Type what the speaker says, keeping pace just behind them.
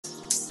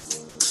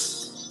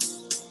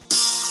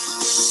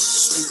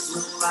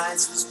will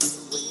rise as we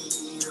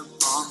wait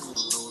upon the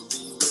Lord.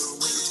 We will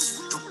wait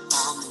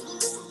upon the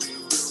Lord. We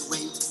will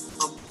wait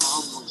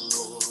upon the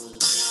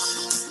Lord.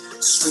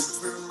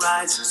 Strength will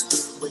rise as we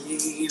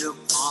wait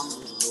upon the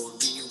Lord.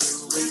 We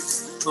will wait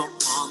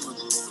upon the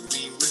Lord.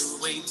 We will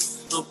wait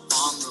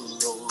upon the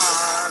Lord.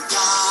 Our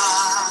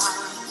God,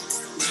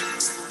 you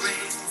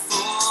reign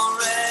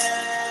forever.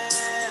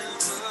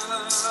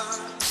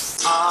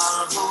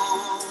 Our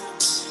hope,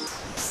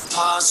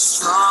 our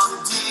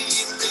strong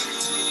deliverer.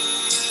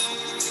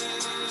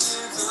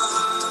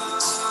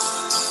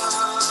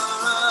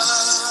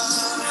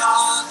 You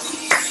are the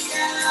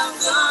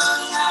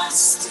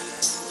everlasting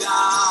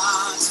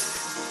God,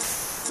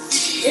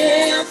 the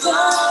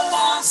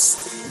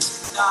everlasting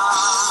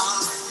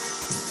God.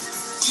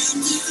 You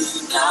do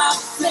not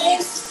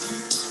fail,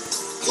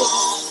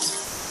 won't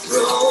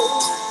grow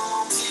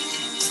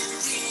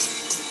weary.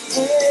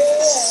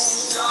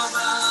 You're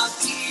the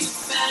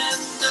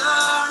defender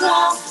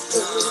of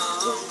the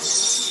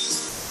weak.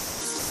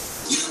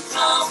 You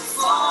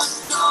comfort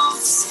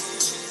those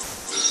in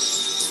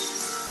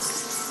need.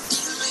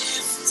 You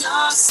lift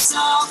us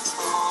up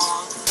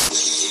on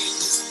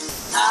wings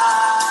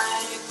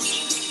like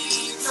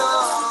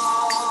eagles.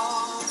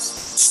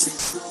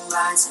 Strength will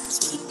rise as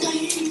we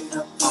wait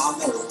upon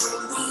the Lord.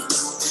 We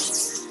will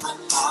wait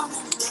upon the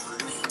Lord.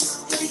 We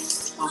will wait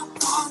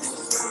upon the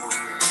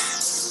Lord.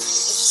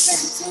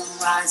 Strength will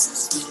rise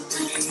as we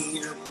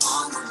wait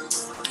upon the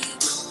Lord. We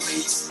will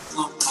wait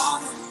upon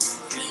the Lord.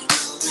 We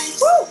will wait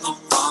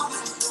upon the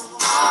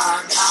Lord.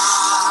 Our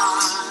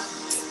God,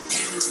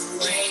 you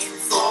reign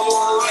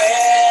forever.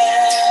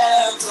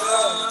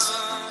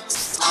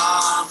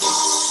 Our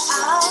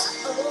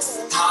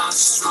hope, our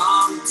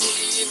strong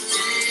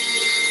deliverer.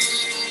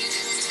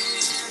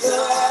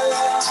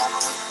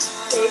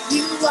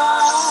 You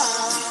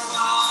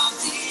are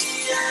the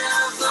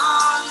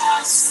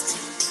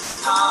everlasting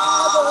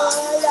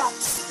God,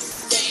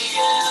 the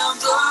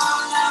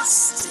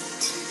everlasting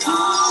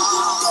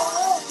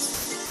God.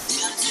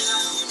 You do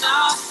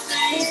not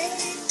faint,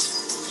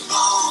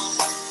 won't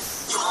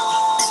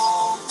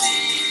grow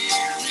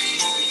weary.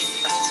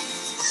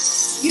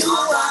 You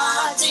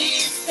are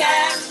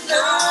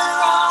defender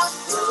of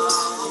the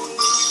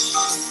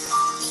weak.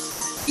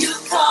 You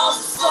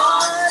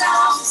comfort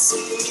us in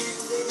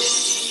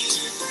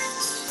need.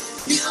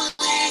 You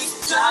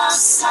lift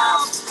us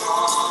up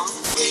on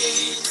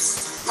wings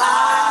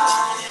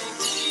like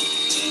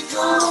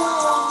eagles.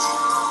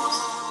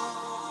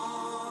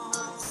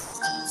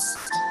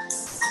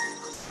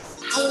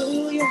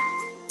 Hallelujah.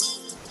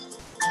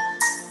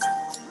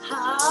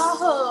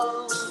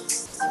 How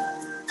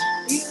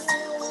you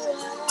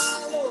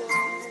are Lord.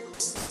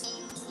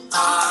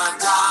 Our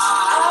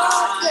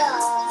God,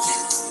 you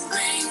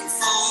reign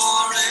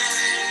forever.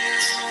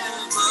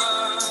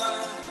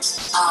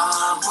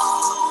 Our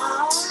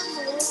hope,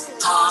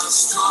 our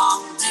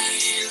strong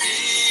deliverer.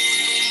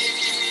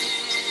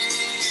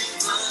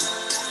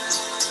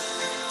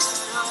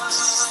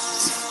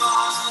 You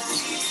are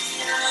the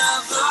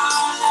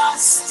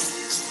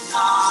everlasting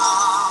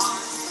God,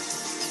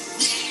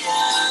 the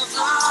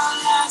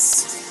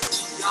everlasting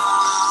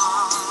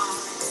God.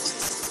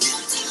 You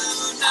do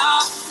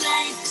not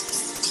faint,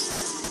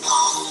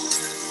 won't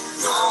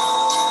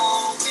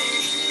grow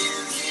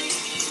weary.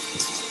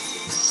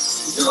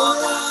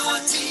 You're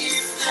a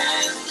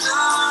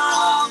defender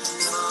of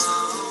the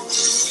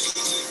weak.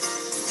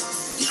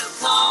 You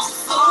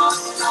comfort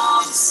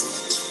those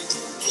in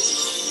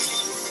need.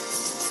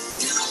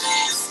 You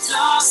lift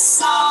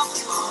us up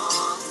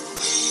on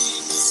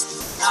wings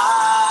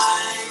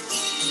like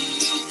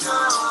eagles.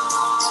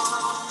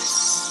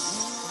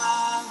 You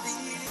are the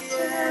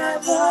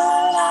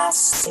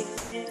everlasting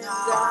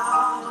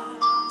God,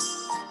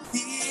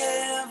 the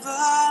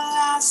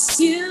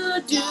everlasting.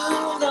 You do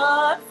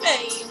not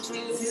faint,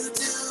 you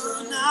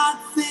do not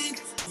think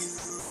you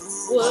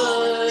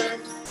would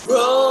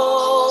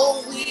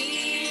grow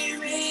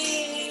weary.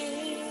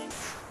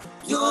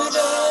 You're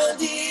the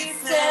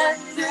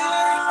defender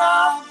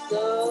of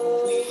the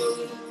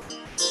weak.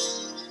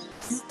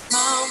 You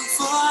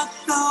comfort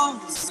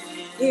those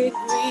in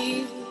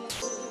grief.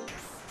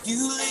 You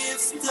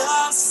lift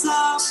us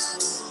up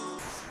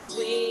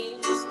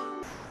wings.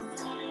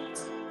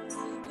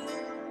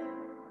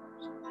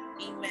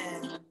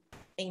 Amen.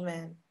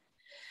 Amen.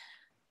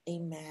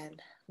 Amen.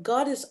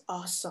 God is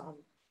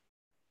awesome.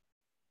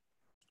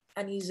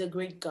 And He's a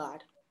great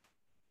God.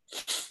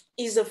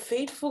 He's a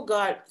faithful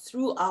God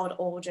throughout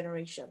all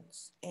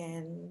generations.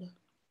 And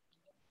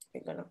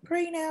we're going to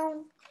pray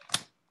now.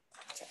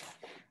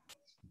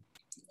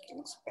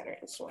 It's better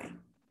this way.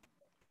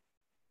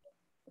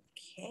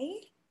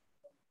 Okay.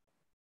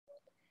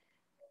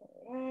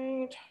 All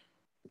right.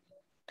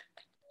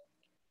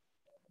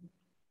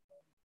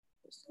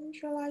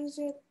 Centralize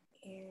it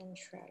and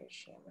try to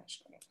share my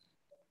screen.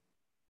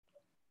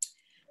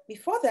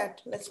 Before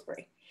that, let's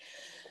pray.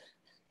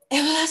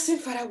 Everlasting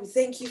Father, we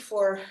thank you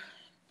for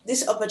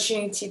this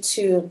opportunity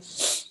to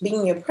be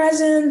in your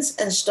presence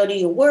and study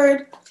your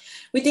word.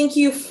 We thank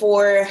you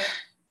for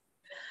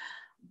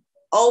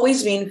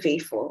always being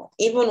faithful,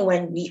 even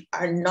when we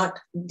are not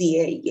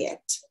there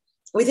yet.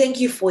 We thank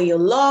you for your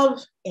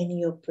love and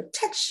your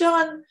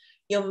protection,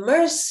 your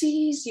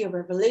mercies, your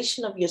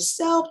revelation of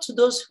yourself to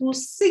those who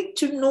seek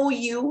to know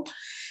you.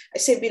 I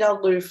say, be thou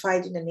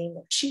glorified in the name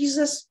of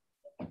Jesus.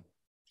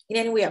 In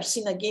any way I've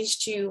sinned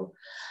against you,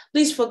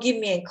 please forgive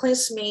me and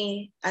cleanse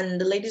me. And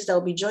the ladies that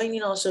will be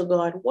joining also,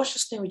 God, wash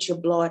us clean with your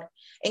blood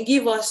and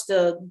give us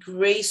the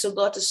grace, oh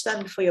God, to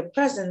stand before your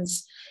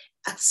presence,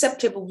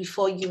 acceptable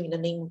before you in the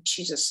name of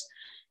Jesus.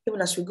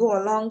 Even as we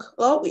go along,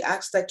 Lord, we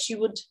ask that you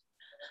would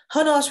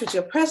honor us with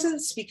your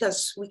presence,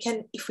 because we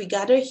can, if we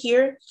gather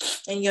here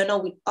and you're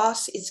not with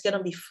us, it's going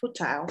to be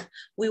futile.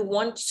 We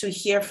want to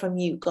hear from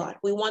you, God.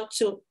 We want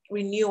to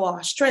renew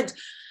our strength.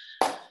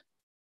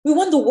 We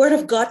want the word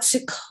of God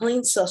to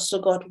cleanse us, so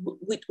God,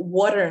 with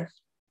water.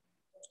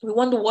 We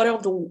want the water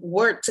of the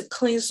word to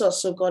cleanse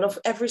us, so God, of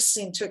every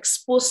sin, to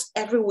expose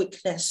every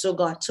weakness, so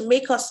God, to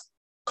make us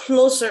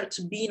closer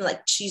to being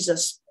like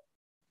Jesus.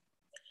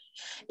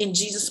 In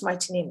Jesus'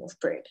 mighty name we've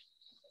prayed.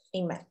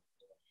 Amen.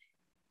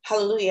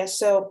 Hallelujah.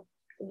 So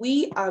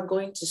we are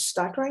going to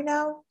start right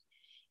now,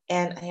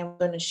 and I am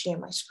going to share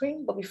my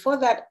screen. But before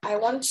that, I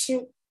want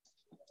to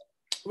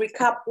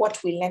recap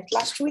what we learned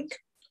last week.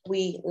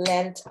 We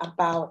learned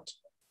about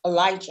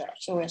Elijah.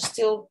 So we're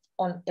still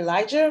on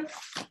Elijah.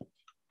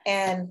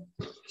 And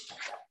if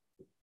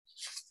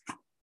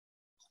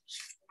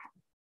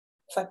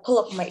I pull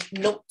up my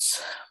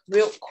notes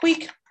real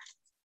quick,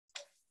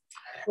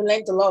 we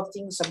learned a lot of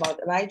things about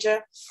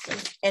Elijah,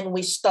 and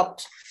we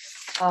stopped.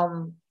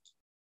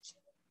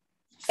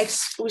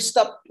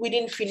 We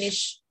didn't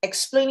finish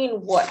explaining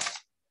what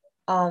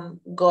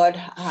God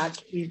had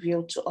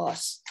revealed to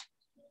us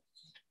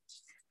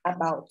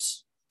about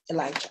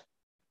Elijah.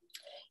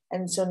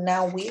 And so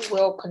now we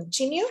will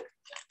continue.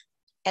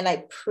 And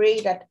I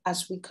pray that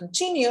as we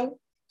continue,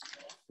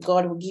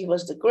 God will give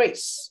us the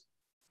grace.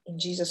 In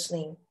Jesus'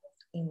 name,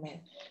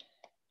 amen.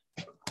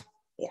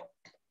 Yeah.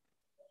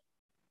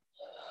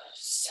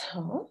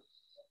 So,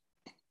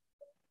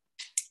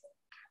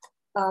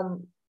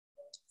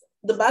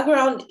 the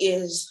background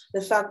is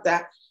the fact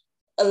that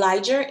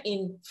Elijah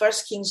in 1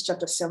 Kings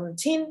chapter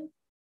 17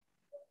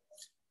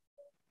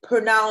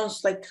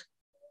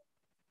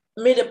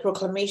 made a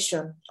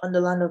proclamation on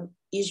the land of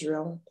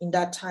Israel in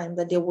that time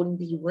that there wouldn't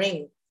be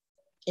rain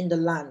in the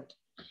land.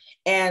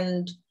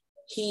 And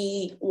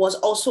he was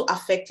also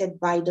affected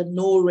by the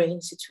no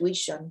rain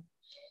situation.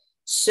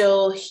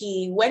 So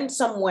he went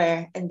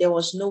somewhere and there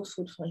was no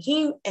food for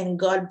him, and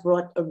God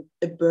brought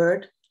a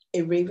bird,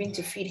 a raven,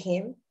 to feed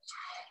him.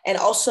 And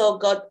also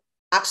God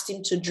asked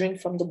him to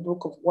drink from the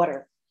brook of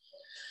water.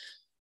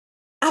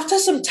 After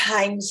some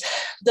times,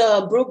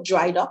 the brook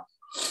dried up,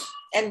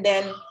 and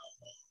then,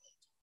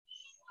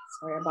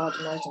 sorry about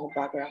the noise in the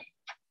background.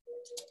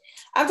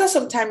 After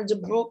some time, the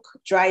brook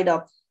dried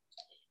up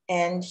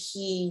and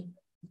he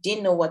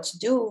didn't know what to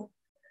do,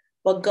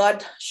 but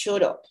God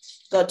showed up.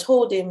 God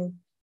told him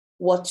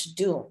what to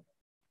do.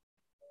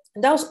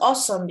 And that was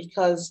awesome,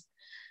 because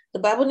the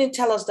Bible didn't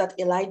tell us that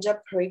Elijah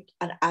prayed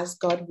and asked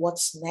God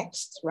what's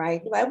next,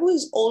 right? The Bible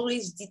is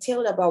always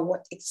detailed about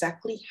what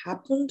exactly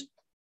happened.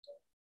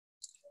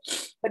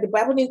 But the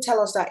Bible didn't tell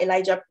us that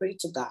Elijah prayed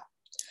to God.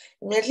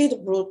 Immediately the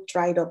brook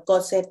dried up.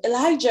 God said,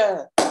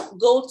 Elijah,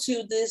 go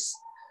to this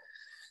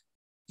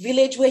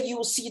village where you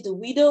will see the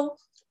widow.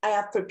 I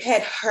have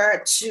prepared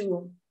her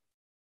to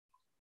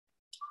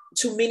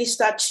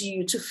minister to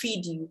you, to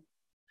feed you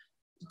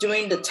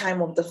during the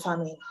time of the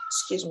famine.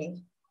 Excuse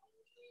me.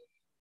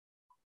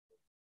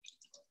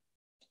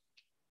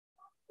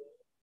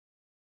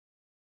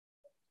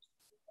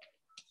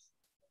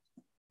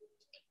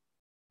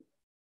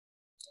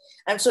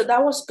 And so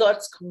that was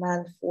God's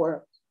command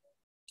for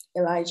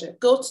Elijah.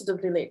 Go to the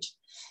village.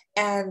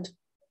 And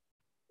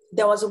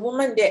there was a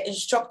woman there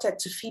instructed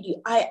to feed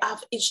you. I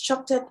have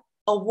instructed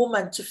a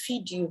woman to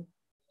feed you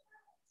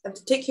and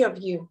to take care of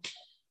you.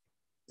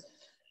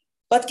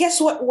 But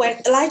guess what?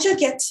 When Elijah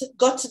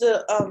got to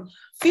the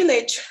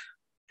village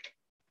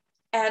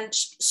and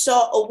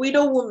saw a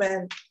widow,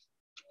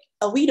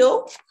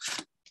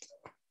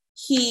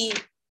 he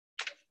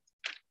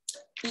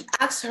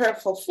asked her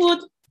for food,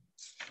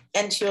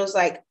 and she was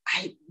like,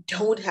 I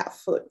don't have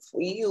food for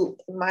you.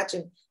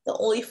 Imagine, the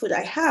only food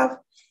I have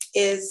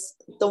is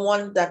the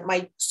one that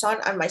my son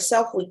and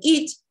myself will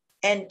eat,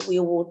 and we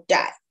will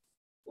die.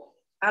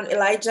 And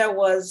Elijah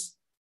was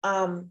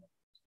trying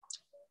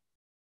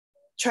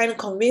to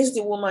convince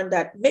the woman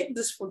that make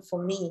this food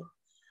for me.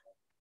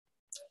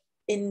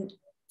 In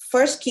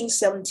 1 Kings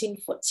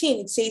 17:14,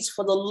 it says,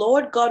 for the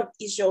Lord God of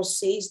Israel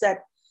says that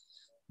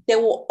there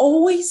will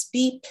always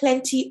be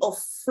plenty of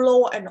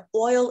flour and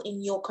oil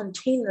in your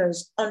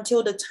containers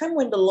until the time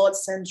when the Lord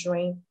sends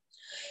rain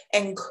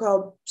and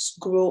crops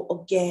grow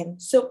again.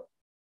 So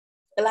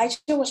Elijah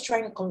was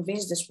trying to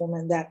convince this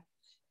woman that,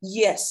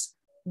 yes,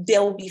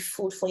 there will be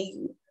food for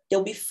you. There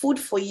will be food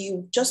for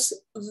you. Just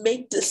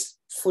make this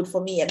food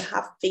for me and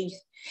have faith.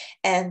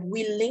 And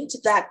we linked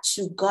that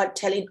to God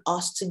telling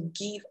us to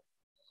give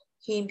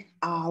him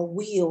our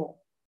will.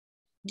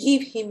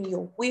 Give him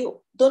your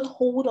will. Don't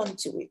hold on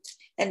to it.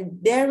 And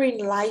therein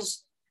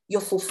lies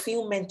your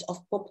fulfillment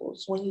of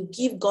purpose. When you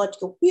give God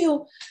your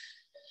will,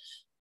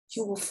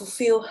 you will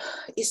fulfill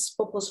his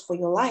purpose for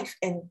your life.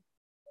 And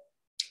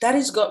that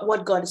is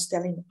what God is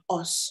telling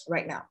us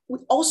right now. We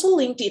also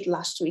linked it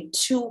last week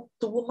to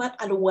the woman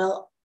at the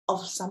well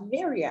of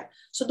Samaria.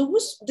 So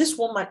this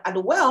woman at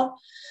the well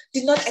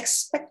did not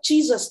expect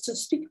Jesus to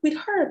speak with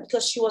her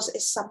because she was a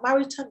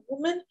Samaritan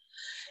woman.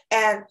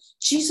 And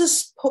Jesus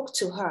spoke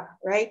to her,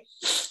 right?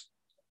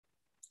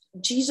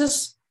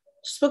 Jesus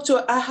spoke to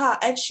her,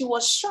 and she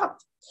was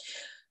shocked.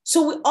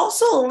 So we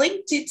also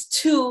linked it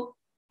to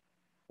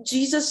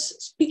Jesus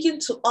speaking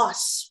to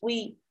us.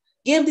 We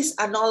gave this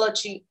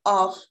analogy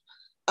of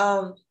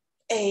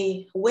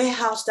a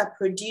warehouse that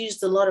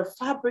produced a lot of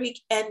fabric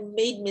and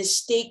made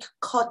mistake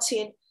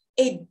cutting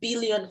 8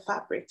 billion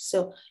fabrics.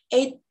 So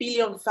 8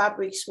 billion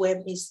fabrics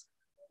were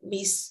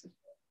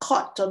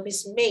miscut or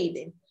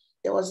mismade. And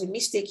there was a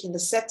mistake in the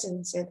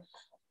settings. And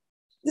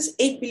these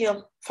 8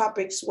 billion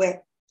fabrics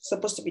were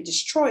supposed to be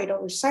destroyed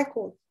or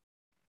recycled.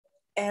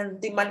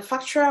 And the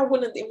manufacturer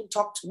wouldn't even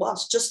talk to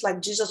us, just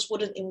like Jesus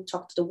wouldn't even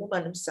talk to the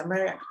woman in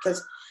Samaria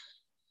because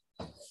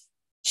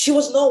she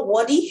was not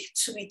worthy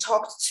to be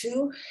talked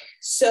to.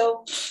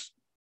 So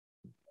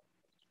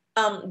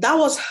that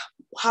was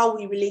how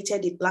we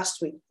related it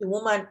last week. The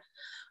woman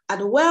at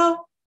the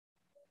well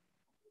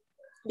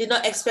did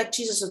not expect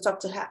Jesus to talk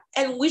to her.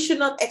 And we should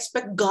not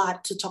expect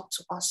God to talk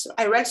to us.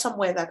 I read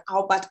somewhere that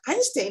Albert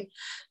Einstein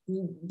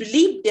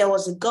believed there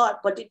was a God,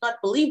 but did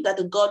not believe that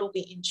the God would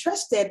be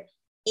interested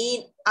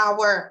in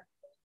our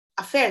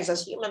affairs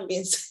as human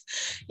beings.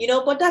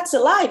 But that's a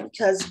lie,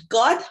 because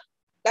God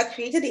that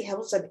created the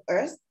heavens and the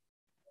earth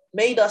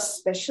made us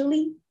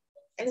specially,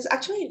 and is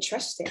actually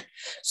interested.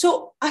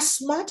 So as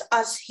smart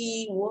as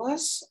he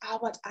was,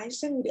 Albert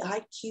Einstein with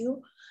the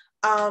IQ,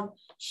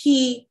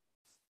 he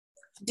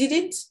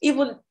didn't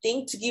even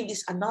think to give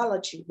this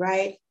analogy,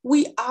 right?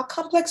 We are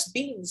complex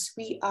beings.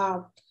 We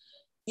are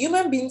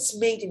human beings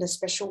made in a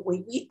special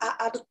way. We are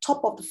at the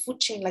top of the food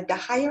chain, like the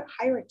higher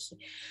hierarchy.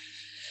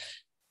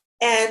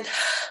 And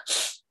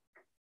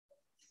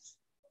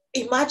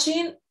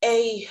imagine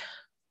an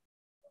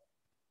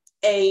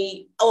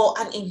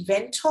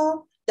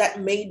inventor that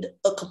made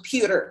a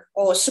computer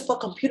or a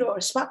supercomputer or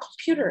a smart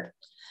computer,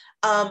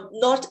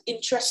 not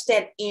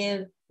interested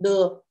in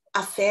the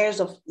affairs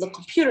of the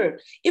computer.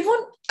 Even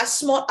as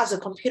smart as a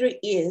computer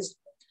is,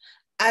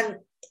 an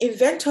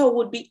inventor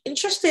would be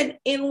interested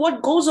in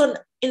what goes on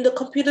in the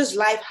computer's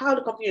life, how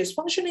the computer is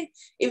functioning,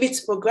 if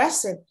it's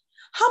progressing.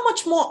 How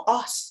much more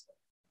us,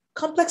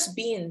 complex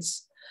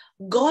beings?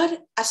 God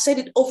has said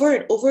it over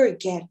and over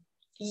again.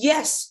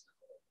 Yes,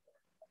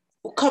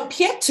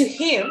 compared to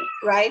him,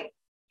 right?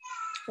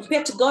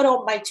 Compared to God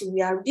Almighty,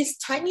 we are this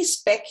tiny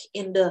speck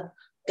in the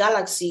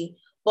galaxy,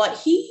 but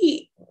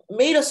he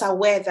made us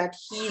aware that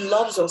he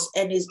loves us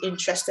and is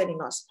interested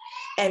in us,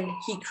 and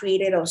he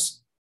created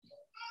us.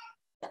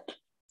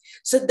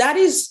 So that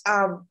is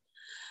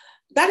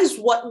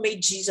what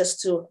made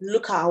Jesus to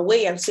look our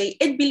way and say,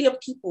 8 billion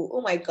people,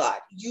 oh my God,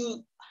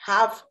 you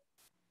have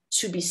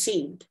to be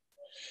saved.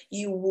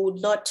 You will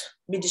not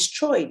be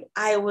destroyed.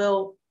 I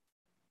will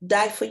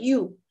die for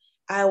you.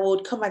 I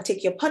will come and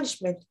take your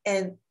punishment.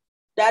 And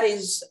that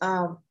is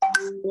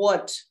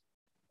what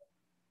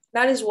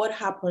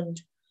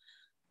happened.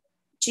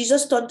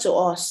 Jesus turned to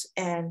us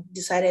and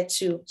decided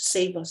to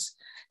save us.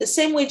 The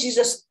same way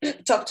Jesus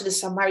talked to the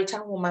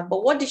Samaritan woman.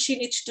 But what did she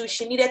need to do?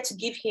 She needed to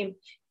give him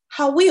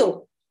her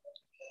will.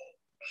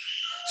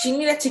 She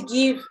needed to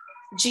give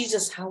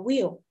Jesus her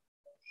will.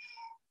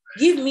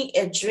 Give me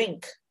a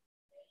drink.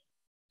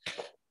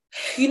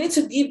 You need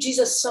to give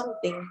Jesus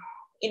something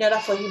in order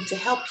for him to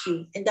help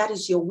you. And that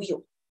is your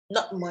will,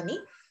 not money,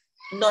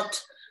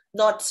 not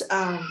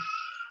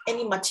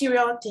any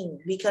material thing,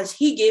 because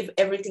he gave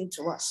everything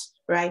to us,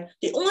 right?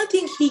 The only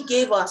thing he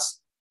gave us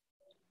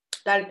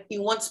that he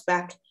wants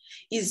back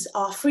is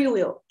our free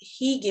will.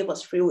 He gave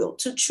us free will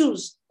to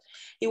choose.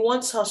 He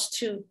wants us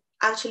to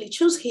actually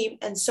choose him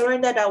and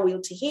surrender that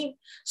will to him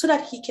so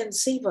that he can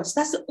save us.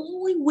 That's the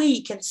only way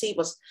he can save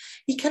us.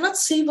 He cannot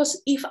save us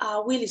if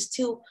our will is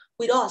still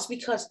with us,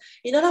 because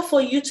in order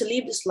for you to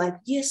live this life,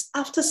 yes,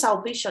 after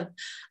salvation,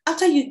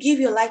 after you give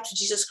your life to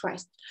Jesus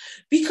Christ,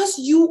 because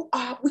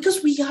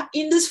we are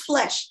in this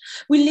flesh,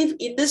 we live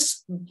in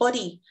this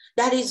body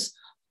that is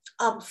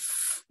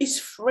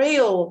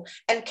frail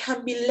and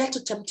can be led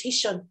to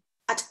temptation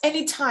at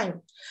any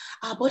time.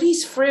 Our body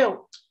is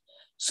frail.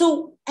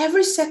 So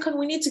every second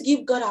we need to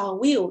give God our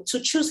will to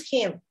choose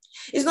him.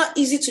 It's not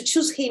easy to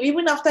choose him,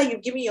 even after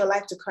you've given your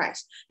life to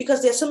Christ,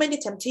 because there are so many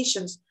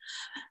temptations.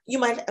 You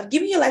might have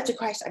given your life to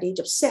Christ at the age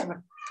of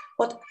 7,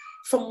 but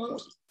from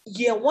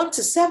year 1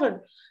 to 7,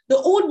 the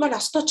old man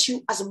has taught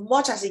you as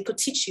much as he could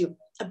teach you.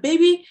 A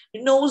baby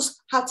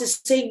knows how to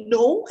say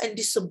no and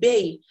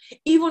disobey,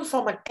 even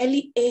from an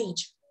early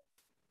age.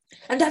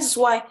 And that's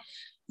why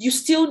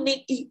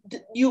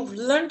you've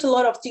learned a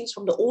lot of things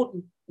from the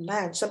old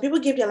man. Some people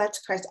gave their life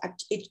to Christ at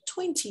age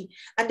 20,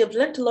 and they've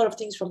learned a lot of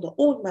things from the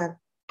old man.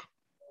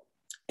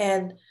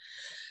 And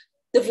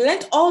they've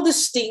learned all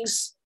these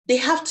things. They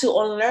have to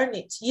unlearn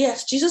it.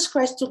 Yes, Jesus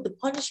Christ took the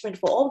punishment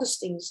for all these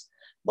things,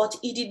 but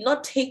he did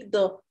not take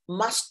the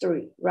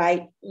mastery,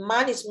 right?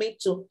 Man is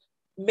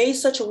made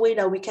such a way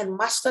that we can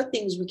master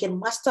things. We can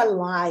master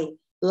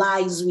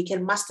lies. We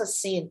can master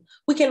sin.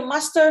 We can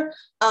master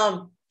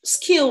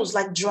skills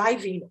like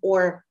driving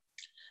or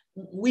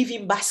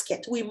weaving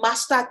basket. We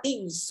master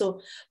things.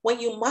 So when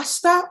you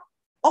master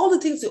all the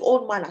things the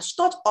old man has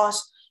taught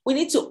us, we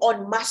need to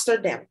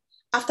unmaster them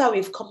after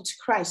we've come to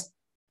Christ.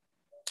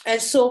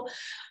 And so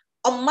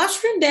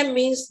unmastering them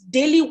means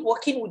daily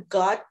working with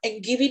God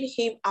and giving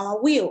him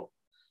our will.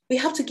 We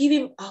have to give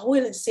him our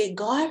will and say,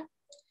 God,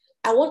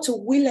 I want to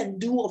will and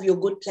do of your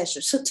good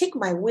pleasure. So take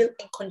my will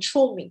and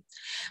control me.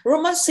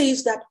 Romans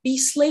says that be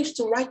slaves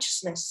to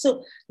righteousness.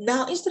 So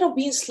now instead of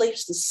being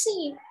slaves to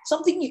sin,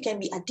 something you can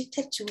be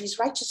addicted to is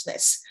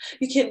righteousness.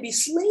 You can be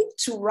slave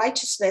to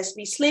righteousness,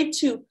 be slave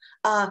to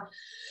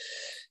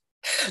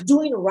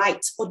doing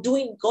right or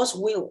doing God's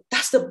will.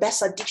 That's the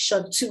best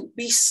addiction, to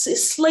be a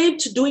slave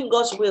to doing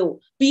God's will.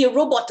 Be a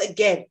robot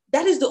again.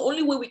 That is the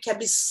only way we can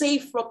be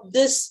saved from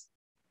this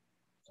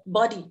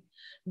body.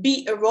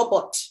 Be a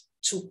robot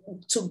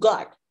to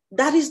God.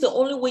 That is the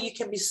only way you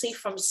can be saved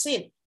from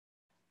sin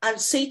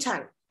and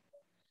Satan.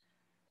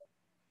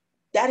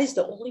 That is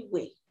the only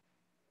way.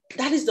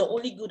 That is the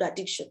only good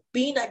addiction,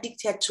 being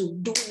addicted to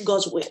doing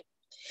God's will.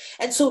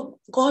 And so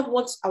God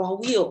wants our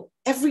will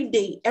every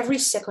day, every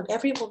second,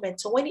 every moment.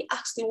 So when he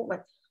asked the woman,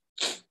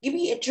 give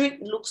me a drink,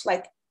 it looks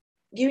like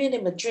giving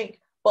him a drink.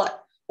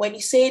 But when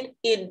he said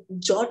in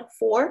John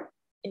 4,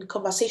 in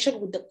conversation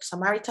with the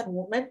Samaritan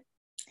woman,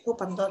 I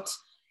hope I'm not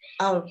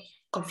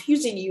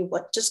confusing you,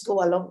 but just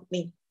go along with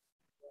me.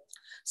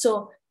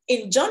 So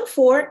in John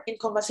 4, in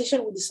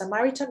conversation with the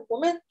Samaritan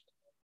woman,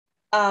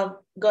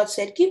 God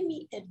said, give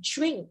me a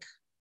drink.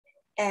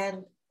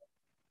 And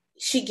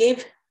she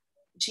gave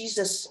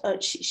Jesus,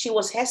 she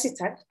was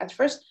hesitant at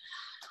first.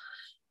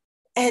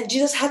 And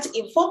Jesus had to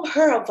inform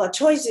her of her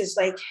choices.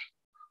 Like,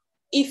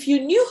 if you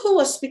knew who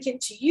was speaking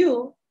to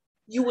you,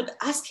 you would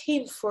ask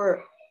him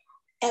for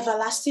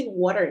everlasting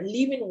water,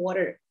 living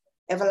water,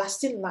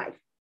 everlasting life.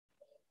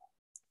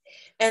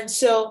 And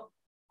so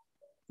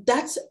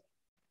that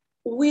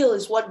will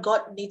is what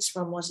God needs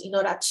from us in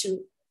order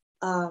to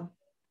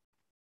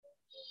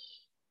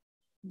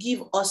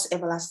give us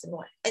everlasting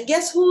life. And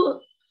guess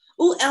who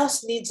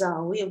else needs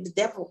our will? The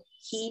devil.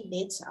 He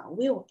needs our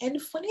will. And the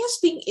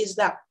funniest thing is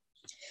that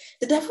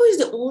the devil is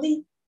the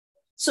only.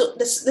 So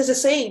there's a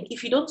saying: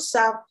 if you don't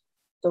serve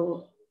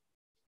the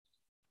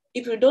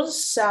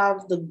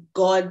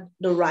God,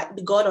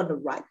 the God on the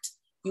right,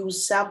 you will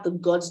serve the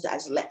gods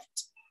that's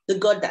left. The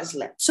God that's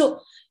left. So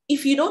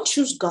if you don't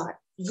choose God,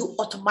 you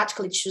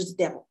automatically choose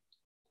the devil.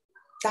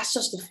 That's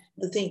just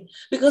the thing.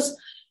 Because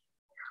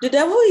the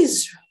devil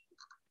is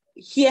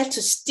here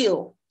to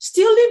steal.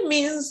 Stealing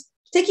means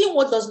taking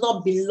what does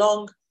not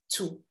belong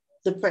to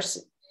the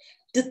person.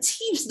 The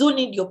thieves don't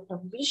need your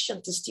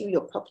permission to steal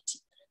your property.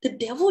 The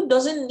devil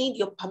doesn't need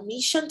your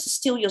permission to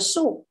steal your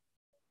soul.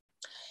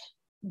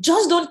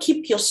 Just don't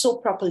keep your soul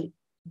properly.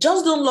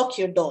 Just don't lock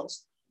your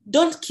doors.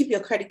 Don't keep your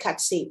credit card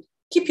saved.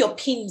 Keep your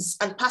pins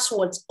and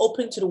passwords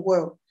open to the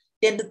world.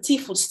 Then the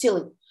thief will steal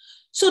it.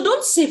 So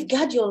don't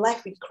safeguard your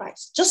life with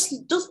Christ. Just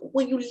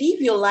when you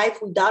live your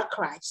life without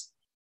Christ,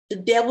 the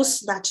devil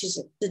snatches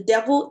it. The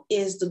devil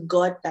is the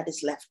God that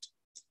is left.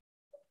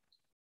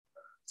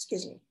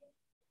 Excuse me.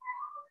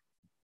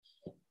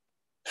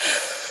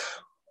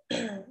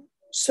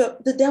 So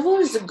the devil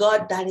is the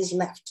God that is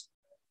left.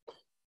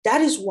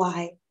 That is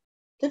why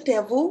the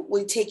devil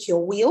will take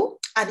your will,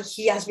 and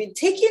he has been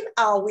taking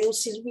our will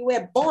since we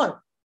were born.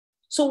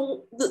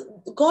 So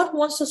God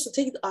wants us to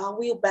take our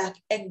will back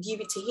and give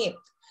it to him.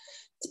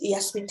 He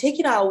has been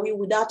taking our will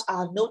without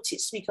our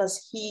notice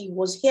because he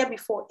was here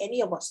before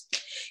any of us.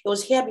 He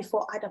was here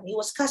before Adam. He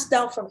was cast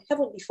down from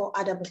heaven before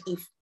Adam and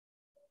Eve.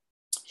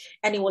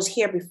 And he was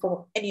here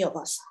before any of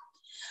us.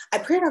 I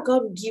pray that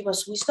God will give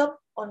us wisdom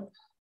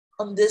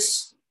on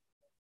this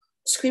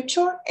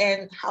scripture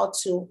and how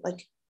to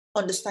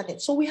understand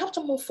it. So we have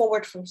to move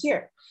forward from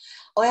here,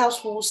 or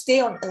else we will stay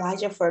on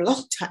Elijah for a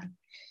long time.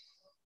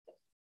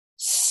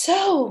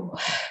 So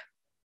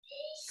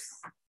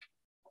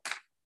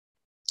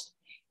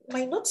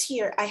my notes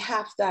here, I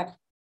have that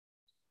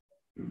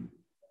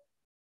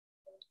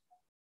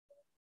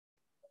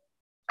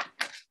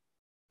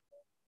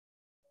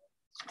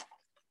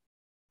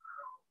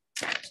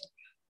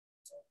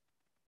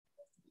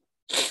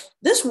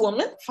this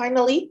woman,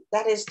 finally,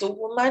 that is the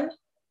woman,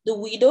 the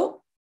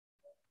widow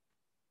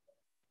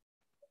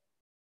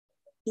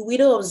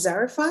of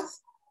Zarephath.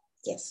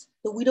 Yes,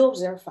 the widow of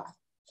Zarephath.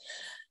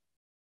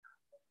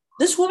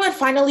 This woman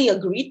finally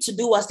agreed to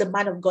do as the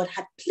man of God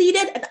had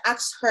pleaded and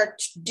asked her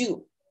to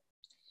do.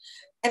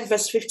 And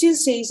verse 15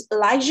 says,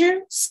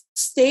 Elijah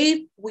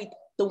stayed with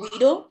the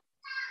widow.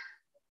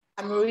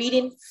 I'm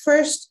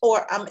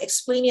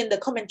explaining the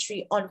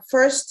commentary on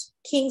 1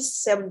 Kings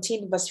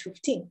 17, verse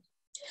 15.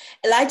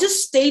 Elijah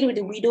stayed with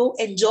the widow,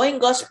 enjoying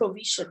God's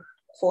provision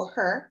for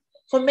her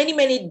for many,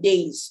 many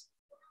days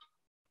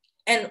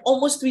and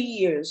almost 3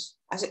 years,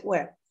 as it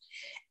were.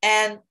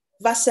 And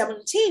verse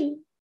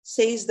 17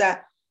 says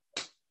that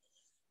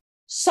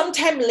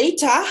sometime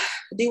later,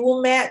 the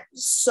woman's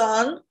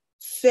son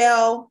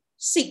fell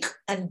sick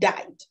and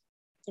died.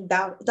 And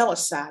that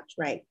was sad,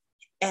 right?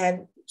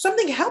 And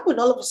something happened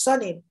all of a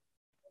sudden.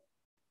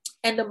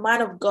 And the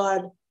man of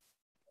God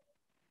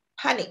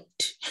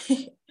panicked.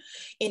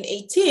 In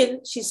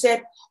 18, she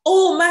said,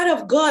 "Oh, man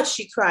of God,"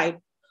 she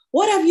cried,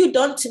 "what have you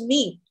done to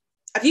me?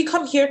 Have you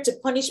come here to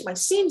punish my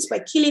sins by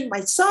killing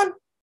my son?"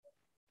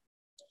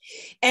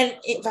 And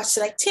in verse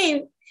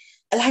 19,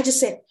 Elijah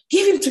said,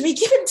 "Give him to me,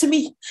 give him to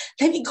me.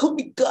 Let me go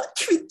with God,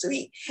 give it to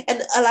me."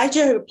 And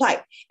Elijah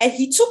replied, and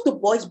he took the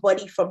boy's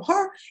body from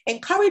her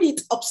and carried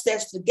it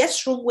upstairs to the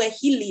guest room where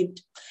he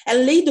lived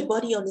and laid the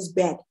body on his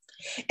bed.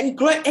 And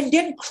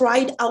then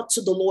cried out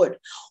to the Lord,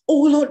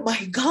 "Oh Lord,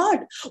 my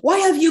God, why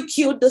have you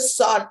killed the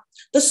son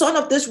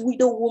of this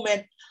widow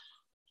woman?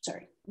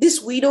 This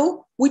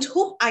widow with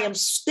whom I am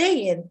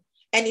staying?"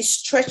 And he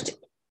stretched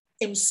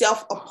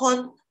himself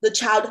upon the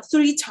child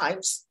 3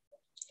 times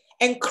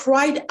and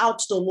cried out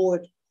to the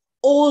Lord,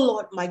 "Oh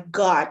Lord, my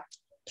God,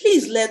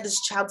 please let this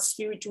child's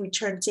spirit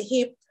return to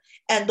him."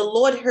 And the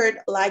Lord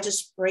heard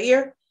Elijah's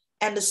prayer,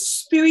 and the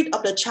spirit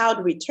of the child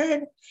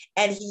returned,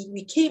 and he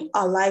became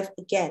alive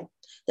again.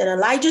 Then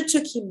Elijah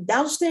took him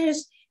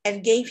downstairs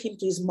and gave him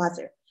to his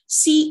mother.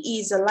 "See, he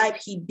is alive,"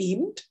 he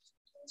beamed.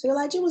 So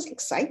Elijah was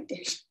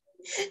excited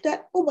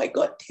that, oh my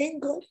God,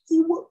 thank God, he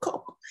woke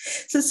up.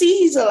 So see,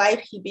 he's alive,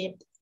 he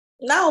beamed.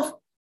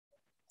 Now,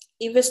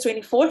 in verse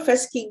 24,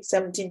 1 Kings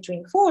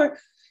 17:24,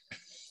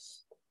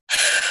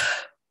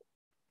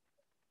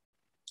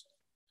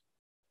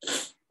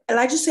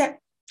 Elijah said,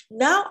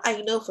 "Now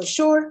I know for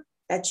sure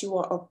that you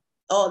are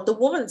the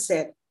woman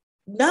said,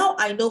 "Now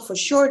I know for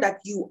sure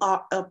that you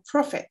are a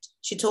prophet,"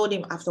 she told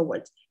him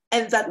afterwards,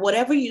 "and that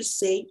whatever you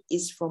say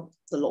is from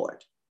the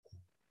Lord."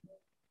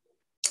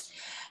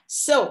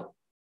 So,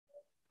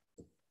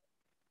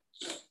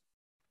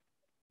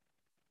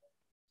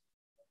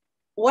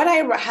 what I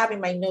have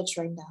in my notes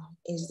right now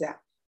is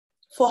that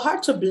for her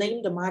to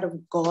blame the man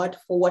of God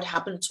for what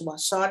happened to her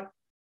son,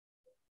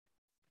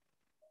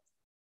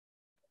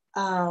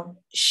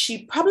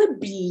 she probably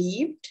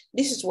believed,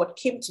 this is what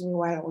came to me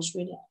while I was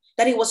reading,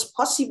 that it was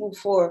possible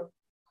for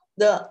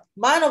the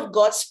man of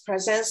God's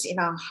presence in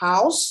our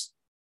house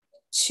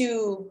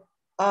to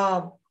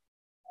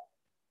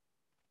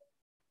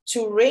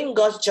rain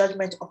God's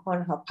judgment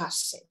upon her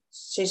past sins.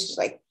 So she's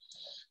like,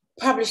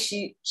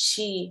 probably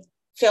she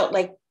felt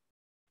like,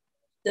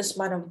 this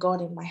man of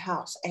God in my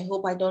house, I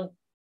hope I don't,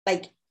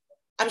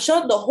 I'm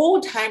sure the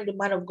whole time the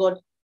man of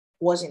God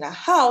was in her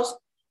house,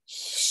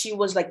 she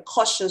was like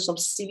cautious of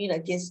sinning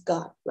against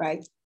God,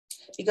 right?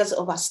 Because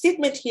of a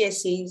statement here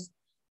says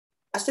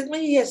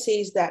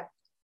that,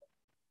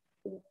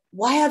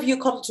 "Why have you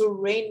come to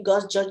rain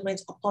God's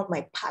judgment upon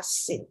my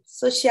past sin?"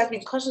 So she has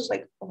been cautious,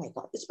 like, oh my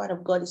God, this man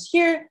of God is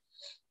here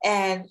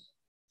and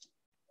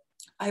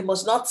I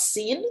must not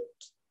sin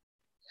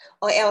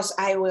or else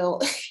I will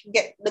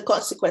get the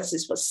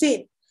consequences for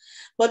sin.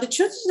 But the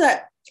truth is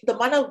that the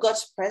man of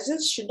God's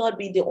presence should not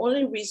be the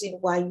only reason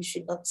why you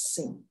should not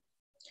sin.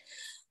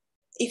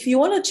 If you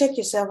want to check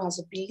yourself as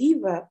a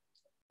believer,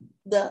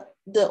 the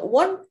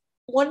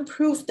one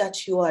proof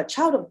that you are a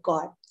child of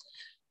God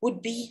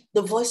would be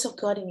the voice of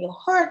God in your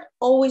heart,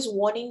 always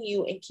warning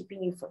you and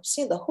keeping you from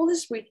sin. The Holy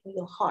Spirit in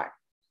your heart,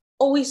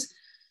 always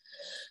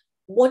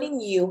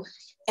warning you.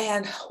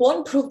 And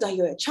one proof that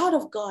you're a child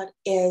of God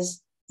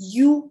is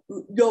your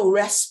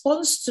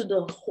response to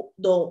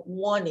the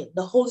warning,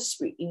 the Holy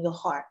Spirit in your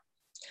heart.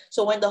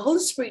 So when the Holy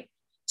Spirit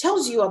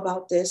tells you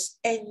about this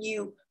and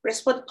you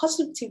respond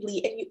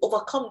positively and you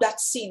overcome that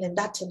sin and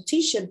that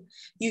temptation,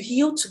 you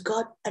yield to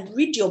God and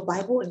read your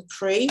Bible and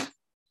pray.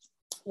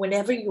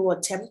 Whenever you are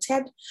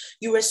tempted,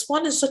 you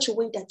respond in such a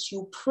way that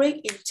you pray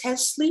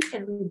intensely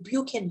and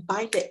rebuke and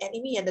bind the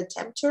enemy and the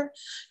tempter.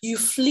 You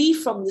flee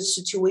from the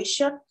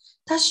situation.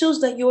 That shows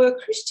that you're a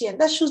Christian.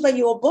 That shows that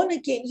you're born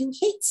again. You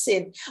hate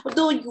sin,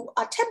 although you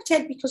are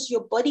tempted because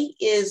your body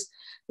is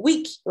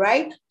weak,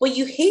 right? But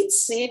you hate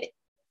sin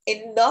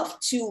enough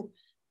to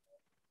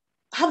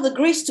have the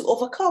grace to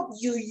overcome.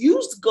 You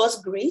used God's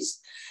grace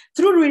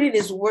through reading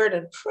his word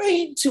and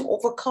praying to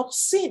overcome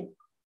sin.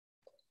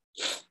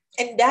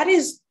 And that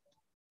is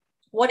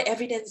one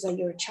evidence that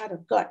you're a child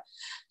of God.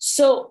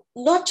 So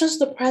not just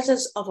the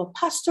presence of a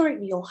pastor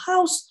in your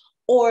house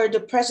or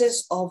the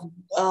presence of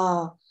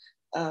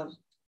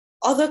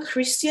other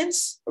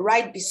Christians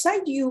right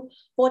beside you,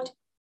 but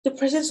the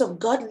presence of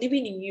God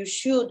living in you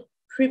should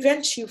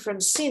prevent you from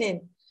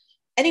sinning.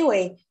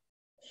 Anyway,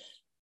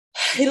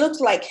 it looks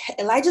like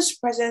Elijah's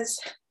presence,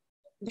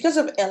 because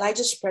of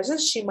Elijah's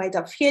presence, she might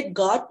have feared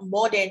God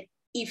more than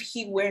if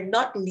he were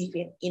not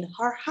living in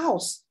her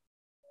house.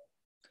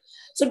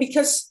 So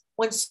because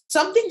when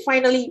something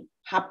finally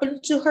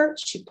happened to her,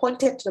 she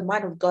pointed to the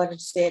man of God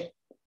and said,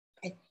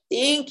 "I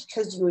think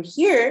because you're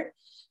here,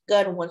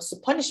 God wants to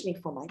punish me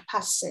for my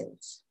past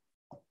sins."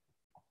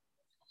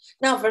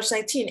 Now, verse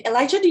 19,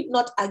 Elijah did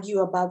not argue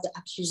about the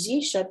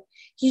accusation.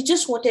 He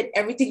just wanted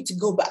everything to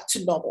go back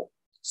to normal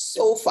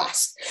so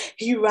fast.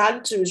 He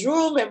ran to his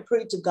room and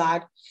prayed to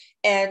God.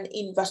 And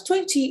in verse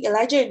 20,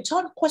 Elijah in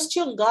turn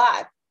questioned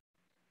God.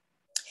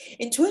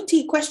 In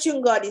 20, he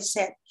questioned God. He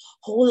said,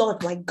 "Oh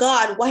Lord, my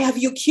God, why have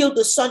you killed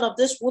the son of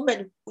this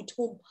woman with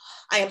whom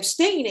I am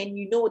staying?" And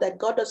you know that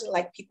God doesn't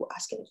like people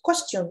asking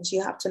questions.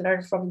 You have to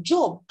learn from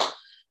Job,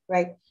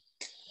 right?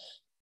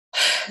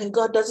 And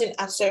God doesn't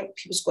answer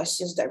people's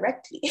questions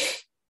directly.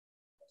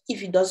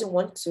 If he doesn't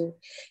want to,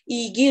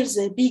 he gives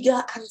a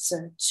bigger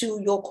answer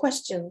to your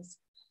questions.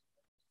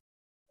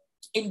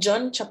 In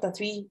John chapter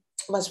 3,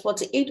 verse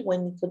 48,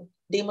 when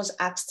Nicodemus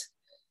asked,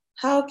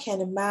 "How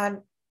can a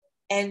man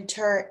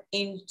enter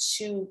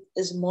into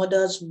his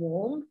mother's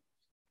womb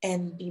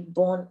and be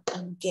born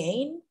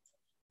again?"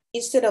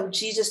 Instead of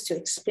Jesus to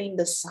explain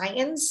the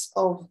science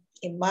of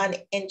a man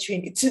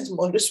entering into his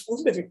mother's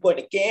womb and be born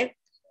again,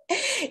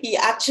 he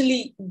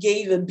actually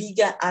gave a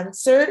bigger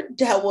answer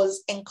that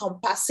was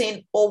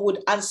encompassing or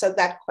would answer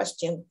that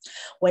question.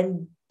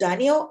 When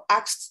Daniel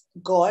asked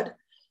God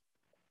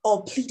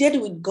or pleaded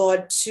with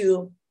God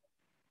to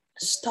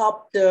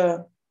stop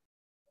the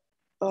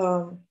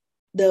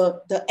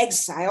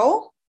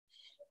exile,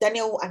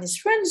 Daniel and his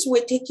friends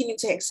were taken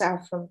into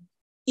exile from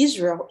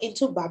Israel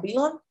into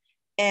Babylon,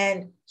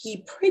 and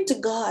he prayed to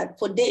God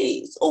for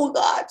days. "Oh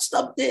God,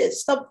 stop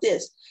this, stop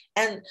this."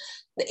 And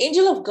the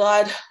angel of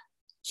God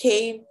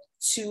came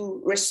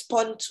to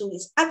respond to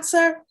his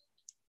answer.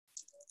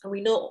 And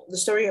we know the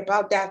story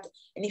about that.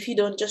 And if you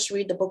don't, just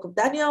read the book of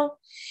Daniel.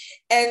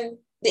 And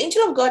the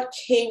angel of God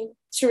came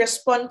to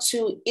respond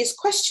to his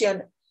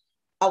question.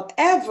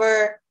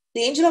 However,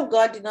 the angel of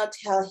God did not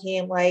tell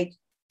him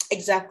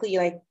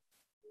exactly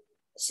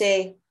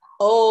say,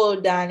 "Oh,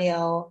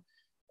 Daniel,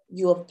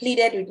 you have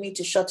pleaded with me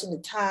to shorten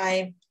the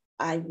time.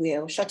 I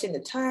will shorten the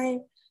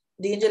time."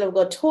 The angel of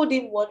God told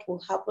him what will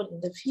happen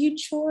in the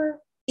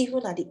future,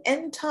 even at the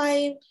end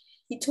time.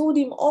 He told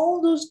him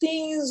all those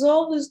things.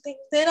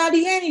 Then at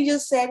the end, he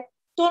just said,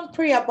 "Don't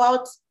pray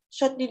about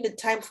shortening the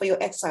time for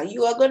your exile.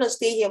 You are going to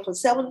stay here for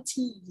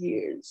 70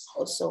 years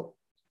or so."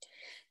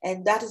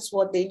 And that is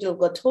what the angel of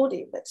God told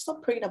him. But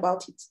stop praying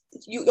about it.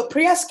 Your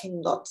prayers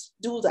cannot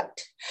do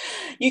that.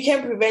 You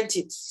can prevent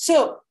it.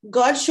 So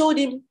God showed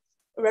him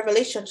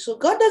revelation. So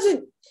God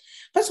doesn't,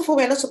 first of all,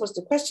 we're not supposed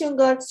to question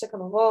God.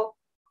 Second of all,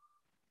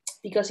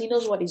 because he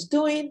knows what he's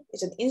doing,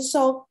 it's an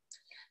insult.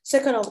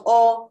 Second of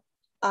all,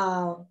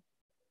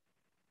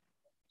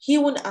 he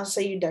won't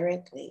answer you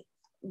directly.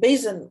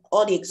 Based on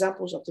all the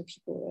examples of the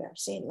people that I've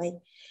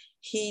seen,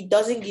 he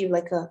doesn't give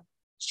a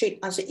straight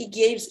answer. He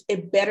gives a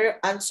better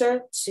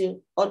answer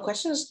to all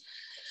questions.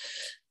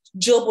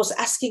 Job was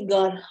asking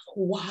God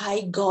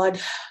why God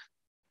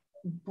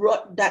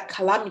brought that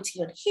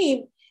calamity on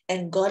him,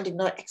 and God did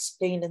not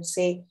explain and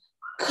say,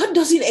 God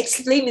doesn't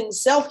explain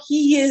himself.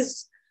 He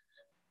is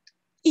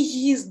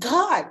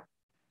God.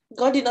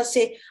 God did not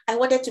say, "I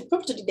wanted to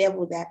prove to the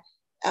devil that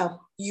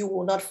you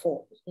will not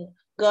fall."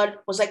 God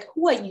was like,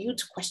 "Who are you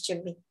to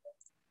question me?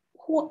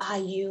 Who are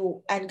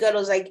you?" And God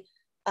was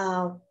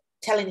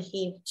telling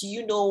him, "Do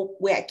you know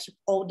where I keep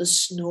all the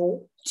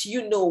snow? Do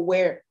you know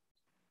where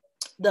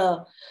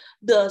the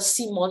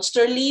sea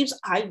monster lives?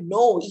 I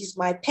know, he's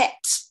my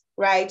pet,"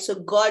 right? So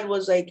God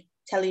was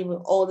telling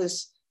him all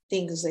these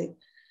things.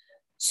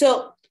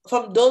 So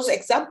from those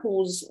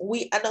examples,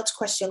 we are not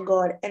question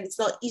God, and it's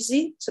not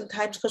easy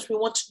sometimes because we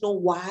want to know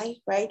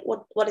why, right?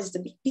 What is the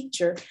big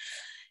picture?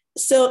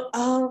 So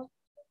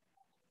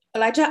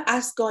Elijah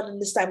asked God in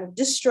this time of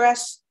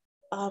distress,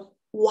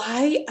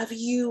 "Why have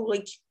you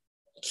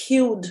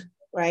killed,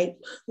 right?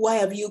 Why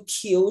have you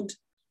killed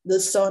the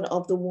son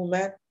of the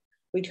woman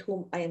with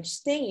whom I am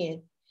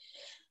staying?"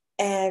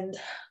 And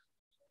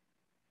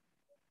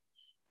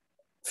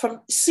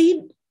from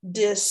seeing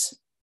this,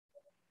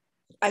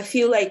 I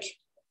feel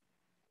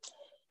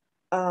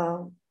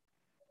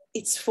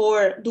it's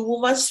for the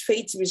woman's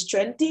faith to be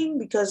strengthening,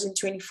 because in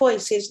 24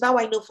 it says, "Now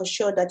I know for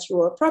sure that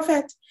you are a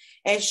prophet."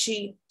 And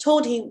she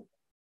told him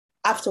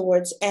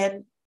afterwards,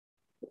 and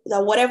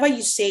that whatever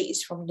you say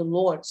is from the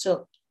Lord.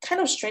 So kind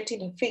of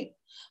strengthening faith.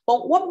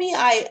 But what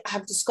I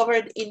have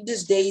discovered in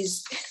these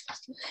days,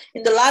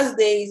 in the last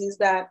days, is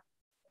that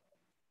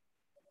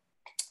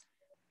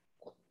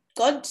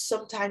God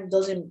sometimes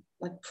doesn't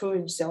prove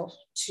himself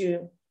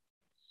to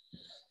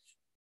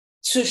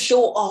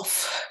show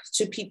off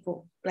to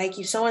people.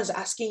 If someone's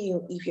asking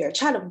you if you're a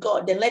child of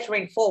God, then let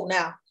rain fall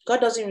now.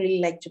 God doesn't really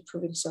like to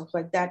prove himself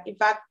like that. In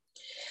fact,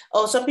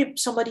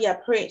 somebody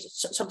are praying,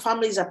 some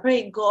families are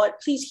praying, "God,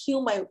 please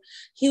heal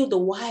the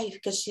wife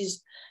because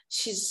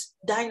she's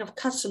dying of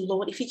cancer,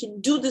 Lord. If you can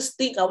do this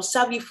thing, I'll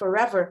serve you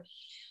forever."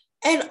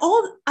 And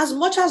all, as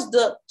much as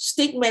the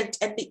statement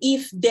and the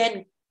if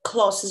then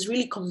clause is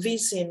really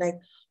convincing,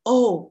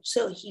 "Oh,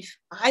 so if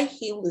I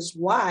heal his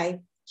wife,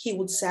 he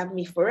would serve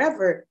me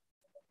forever."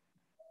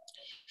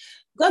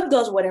 God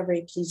does whatever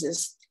he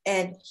pleases,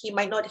 and he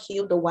might not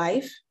heal the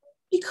wife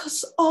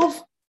because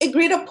of a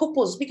greater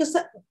purpose, because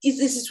that is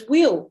his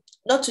will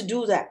not to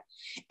do that.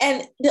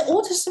 And the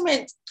Old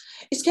Testament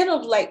is kind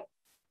of like,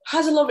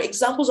 has a lot of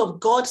examples of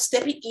God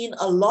stepping in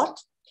a lot.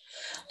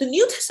 The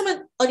New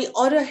Testament, on the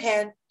other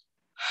hand,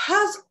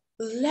 has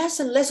less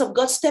and less of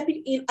God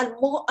stepping in and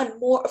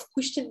more of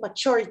Christian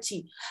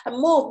maturity and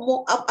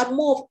more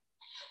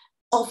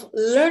of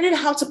learning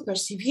how to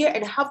persevere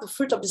and have the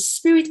fruit of the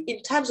Spirit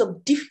in times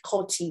of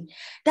difficulty.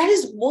 That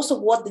is most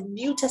of what the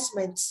New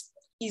Testament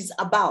is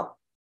about.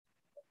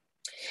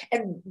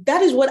 And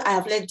that is what I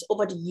have learned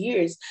over the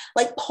years.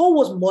 Like Paul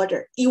was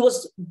murdered, he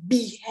was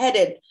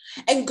beheaded,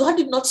 and God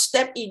did not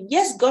step in.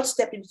 Yes, God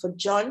stepped in for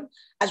John,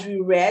 as we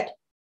read.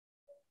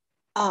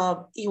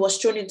 He was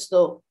thrown into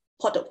the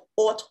pot of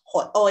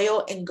hot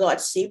oil, and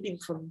God saved him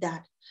from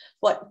that.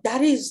 But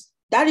that is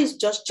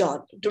just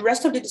John. The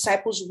rest of the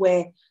disciples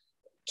were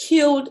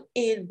killed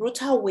in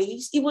brutal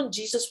ways. Even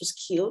Jesus was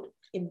killed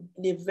in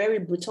a very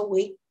brutal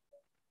way.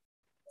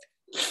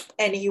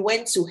 And he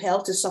went to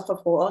hell to suffer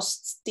for us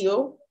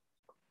still.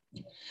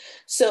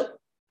 So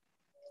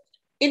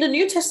in the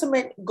New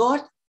Testament,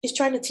 God is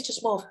trying to teach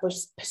us more of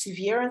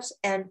perseverance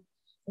and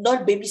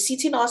not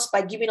babysitting us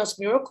by giving us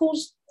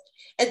miracles,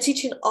 and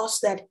teaching us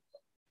that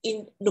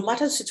in no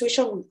matter the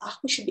situation we are,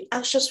 we should be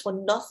anxious for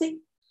nothing.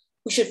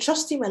 We should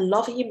trust him and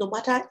love him no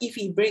matter if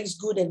he brings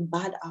good and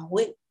bad our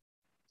way.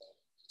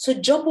 So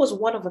Job was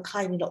one of a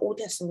kind in the Old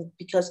Testament,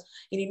 because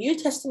in the New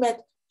Testament,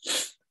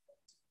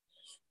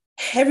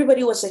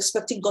 everybody was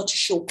expecting God to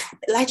show up.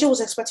 Elijah was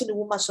expecting the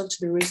woman's son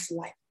to be raised to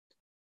life.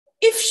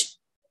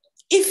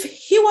 If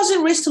he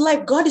wasn't raised to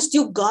life, God is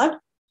still God.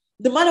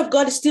 The man of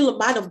God is still a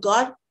man of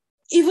God.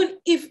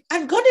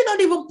 And God did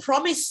not even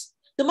promise,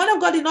 the man of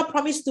God did not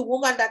promise the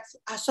woman that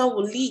her son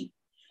will live.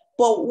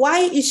 But why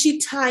is she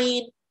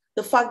tying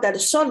the fact that the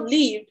son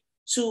lived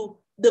to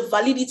the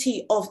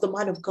validity of the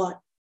man of God?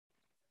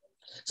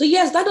 So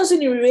yes, that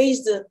doesn't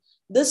erase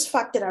this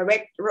fact that I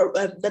read,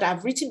 that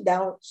I've written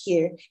down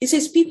here. It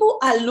says people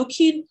are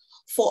looking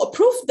for a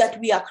proof that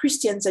we are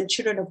Christians and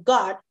children of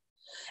God.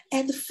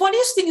 And the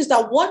funniest thing is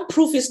that one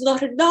proof is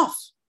not enough.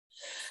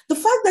 The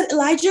fact that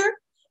Elijah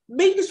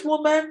made this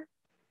woman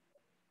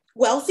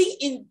wealthy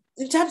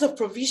in terms of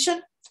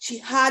provision, she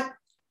had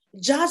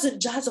jars and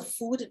jars of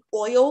food and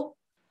oil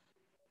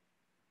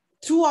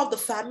throughout the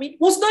famine,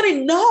 was not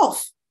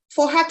enough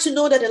for her to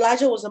know that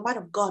Elijah was a man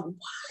of God.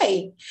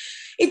 Why?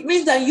 It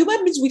means that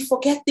human beings, we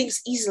forget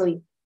things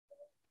easily.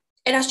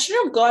 And as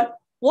children of God,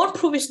 one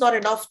proof is not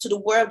enough to the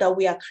world that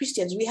we are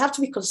Christians. We have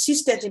to be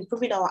consistent in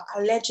proving our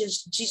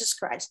allegiance to Jesus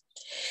Christ.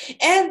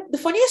 And the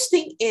funniest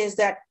thing is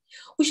that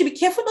we should be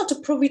careful not to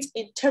prove it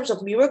in terms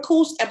of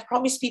miracles and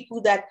promise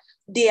people that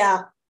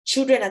their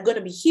children are going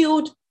to be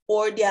healed,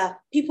 or their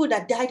people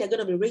that died are going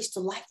to be raised to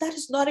life. That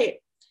is not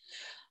it.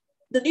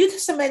 The New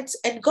Testament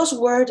and God's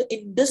word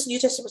in this New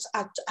Testament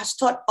has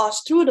taught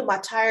us through the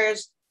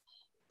martyrs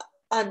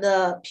and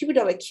the people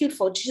that were killed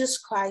for Jesus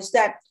Christ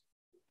that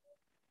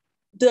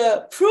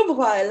the proof of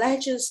our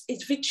allegiance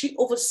is victory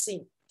over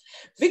sin.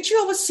 Victory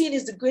over sin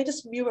is the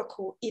greatest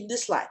miracle in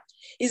this life.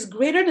 It's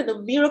greater than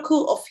the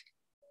miracle of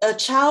a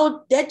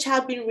dead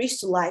child being raised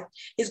to life.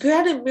 It's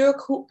greater than the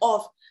miracle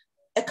of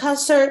a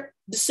cancer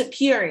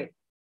disappearing.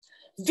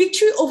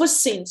 Victory over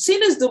sin. Sin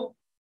is the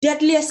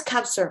deadliest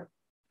cancer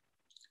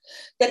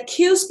that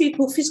kills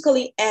people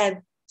physically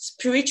and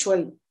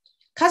spiritually.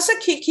 Cancer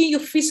can kill you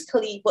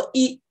physically, but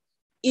it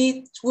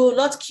will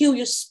not kill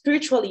you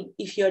spiritually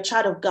if you're a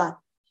child of God.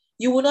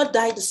 You will not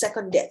die the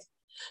second death.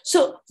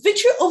 So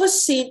victory over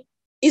sin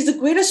is the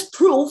greatest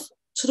proof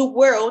to the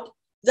world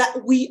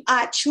that we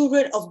are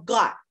children of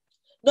God,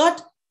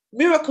 not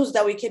miracles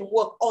that we can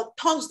work or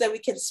tongues that we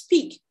can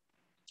speak.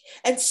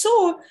 And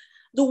so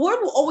the world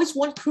will always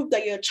want proof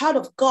that you're a child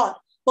of God,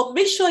 but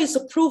make sure it's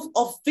a proof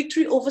of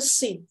victory over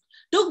sin.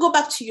 Don't go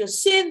back to your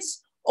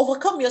sins.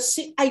 Overcome your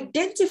sin.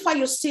 Identify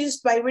your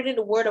sins by reading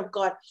the word of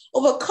God.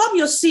 Overcome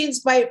your sins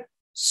by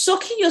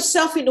soaking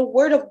yourself in the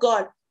word of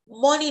God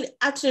morning,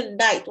 afternoon,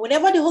 night.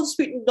 Whenever the Holy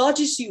Spirit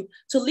nudges you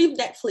to leave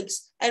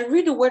Netflix and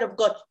read the word of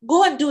God,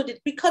 go and do it.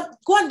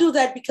 Go and do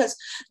that, because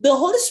the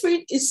Holy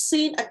Spirit is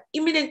seeing an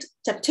imminent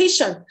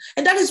temptation.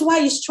 And that is why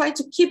he's trying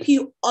to keep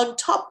you on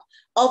top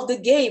of the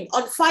game,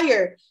 on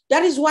fire.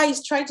 That is why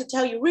he's trying to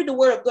tell you, read the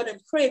word of God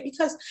and pray,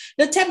 because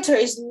the tempter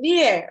is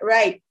near,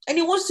 right? And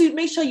he wants to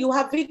make sure you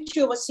have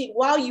victory over sin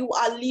while you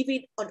are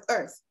living on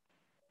earth.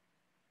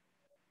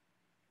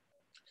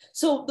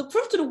 So the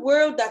proof to the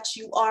world that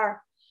you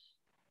are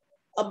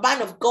a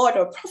man of God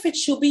or a prophet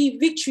should be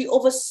victory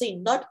over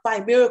sin, not by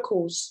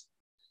miracles.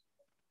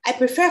 I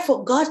prefer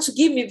for God to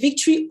give me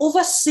victory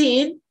over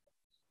sin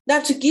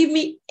than to give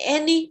me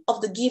any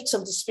of the gifts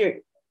of the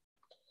Spirit,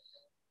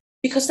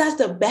 because that's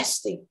the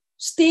best thing.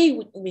 Stay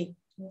with me,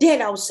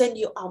 then I'll send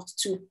you out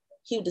to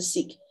heal the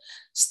sick.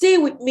 Stay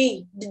with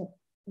me,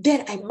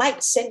 then I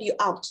might send you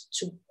out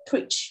to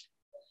preach.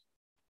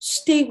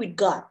 Stay with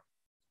God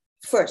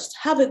first.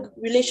 Have a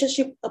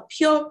relationship, a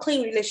pure,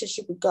 clean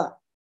relationship with God.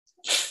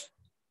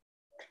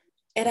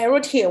 And I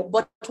wrote here,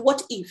 but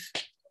what if?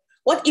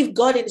 What if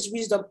God in his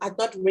wisdom had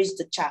not raised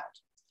the child?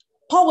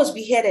 Paul was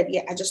beheaded.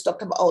 Yeah, I just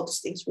talked about all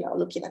these things. We are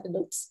looking at the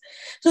notes.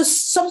 So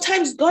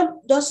sometimes God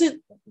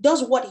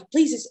does what he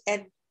pleases,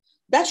 and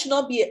that should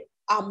not be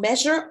a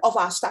measure of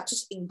our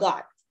status in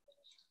God.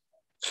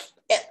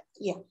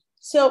 Yeah.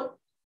 So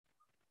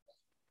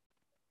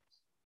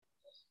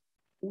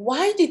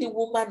why did the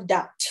woman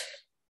doubt?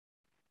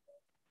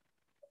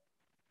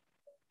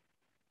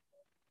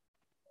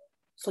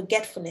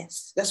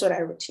 Forgetfulness. That's what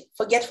I wrote here.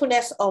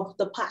 Forgetfulness of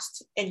the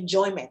past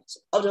enjoyment,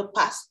 of the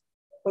past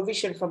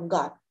provision from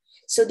God.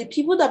 So the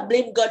people that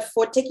blame God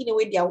for taking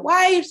away their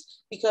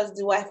wives because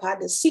the wife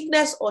had a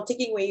sickness, or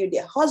taking away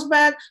their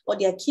husband, or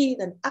their kid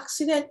in an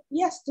accident,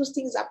 yes, those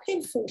things are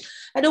painful.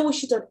 I don't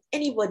wish it on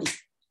anybody.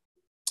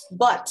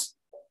 But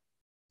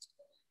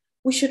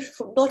we should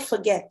not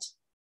forget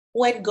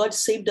when God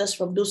saved us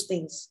from those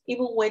things,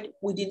 even when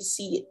we didn't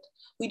see it.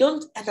 We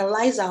don't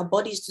analyze our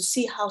bodies to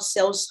see how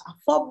cells are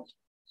formed.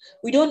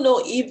 We don't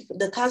know if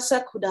the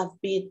cancer could have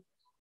been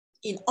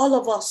in all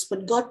of us,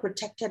 but God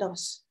protected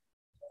us.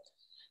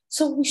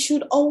 So we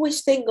should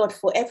always thank God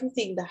for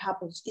everything that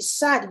happens. It's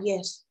sad,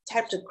 yes.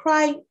 Time to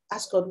cry,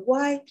 ask God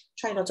why.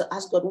 Try not to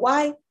ask God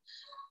why,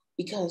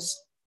 because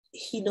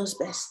he knows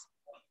best.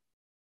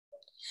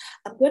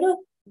 I'm going to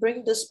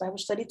bring this Bible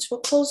study to a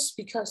close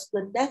because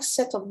the next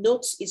set of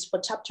notes is for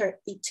chapter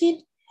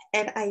 18.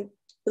 And I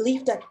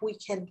believe that we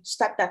can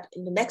start that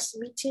in the next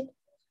meeting.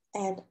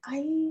 And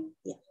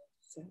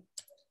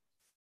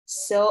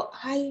So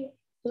I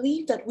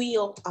believe that we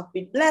all have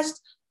been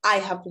blessed. I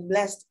have been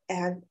blessed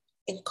and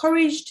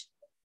encouraged.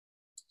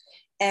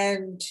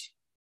 And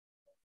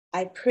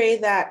I pray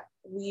that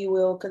we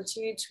will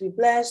continue to be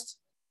blessed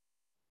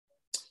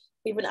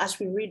even as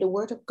we read the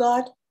word of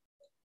God.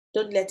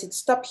 Don't let it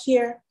stop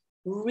here.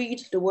 Read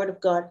the word of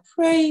God.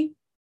 Pray.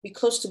 Be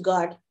close to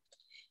God.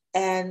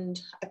 And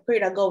I pray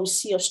that God will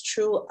see us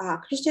through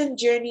our Christian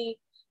journey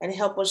and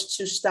help us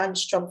to stand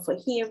strong for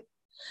him.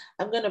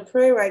 I'm going to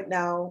pray right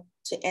now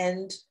to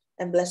end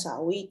and bless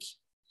our week.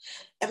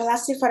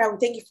 Everlasting Father, we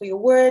thank you for your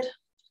word.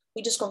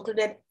 We just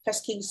concluded 1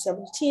 Kings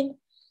 17,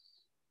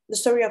 the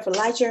story of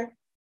Elijah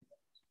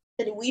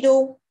and the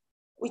widow.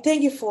 We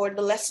thank you for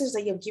the lessons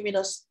that you have given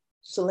us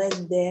to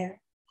learn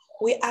there.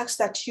 We ask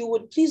that you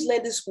would please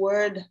let this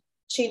word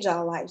change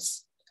our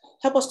lives.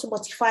 Help us to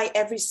mortify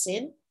every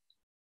sin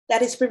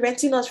that is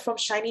preventing us from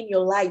shining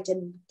your light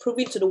and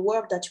proving to the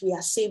world that we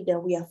are saved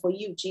and we are for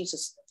you,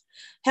 Jesus.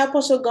 Help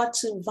us, oh God,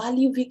 to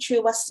value victory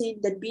over sin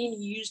that being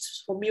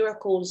used for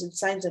miracles and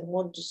signs and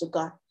wonders, oh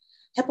God.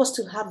 Help us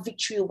to have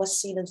victory over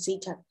sin and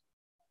Satan.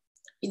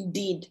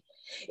 Indeed,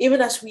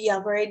 even as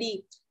you've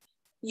already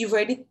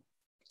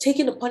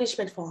taken the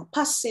punishment for our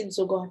past sins,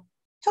 oh God.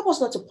 Help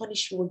us not to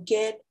punish you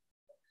again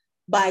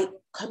by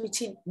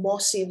committing more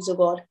sins, oh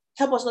God.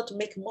 Help us not to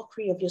make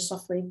mockery of your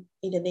suffering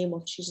in the name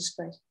of Jesus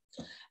Christ.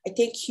 I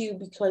thank you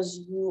because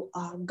you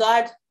are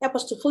God. Help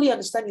us to fully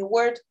understand your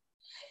word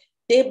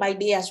day by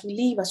day as we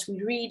live, as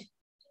we read.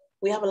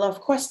 We have a lot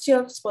of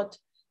questions, but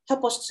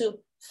help us to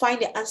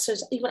find the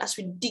answers even as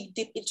we dig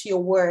deep into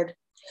your word.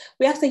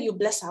 We ask that you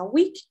bless our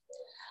week.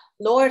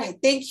 Lord, I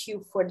thank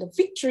you for the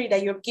victory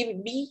that you're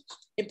giving me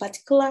in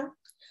particular.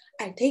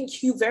 I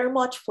thank you very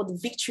much for the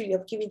victory you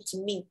have given to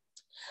me.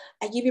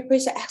 I give you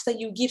praise. I ask that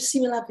you give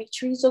similar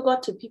victories, oh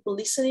God, to people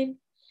listening,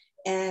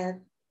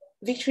 and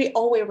victory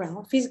all the way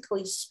around,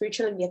 physically,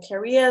 spiritually, in their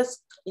careers,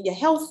 in their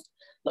health.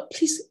 But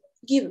please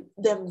give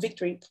them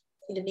victory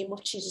in the name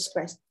of Jesus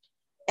Christ.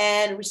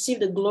 And receive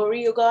the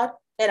glory, oh God.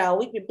 Let our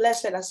week be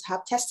blessed. Let us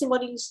have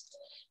testimonies.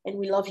 And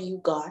we love you,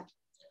 God.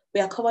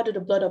 We are covered with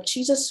the blood of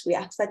Jesus. We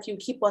ask that you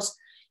keep us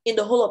in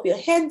the whole of your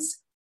hands.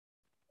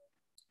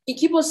 You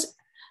keep us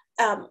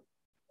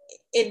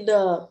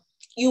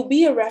you'll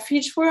be a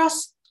refuge for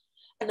us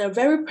and a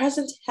very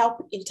present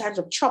help in times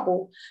of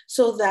trouble,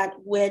 so that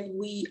when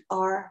we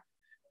are,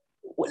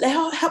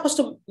 help us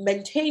to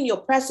maintain your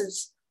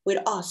presence with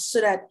us,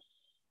 so that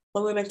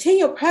when we maintain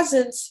your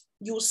presence,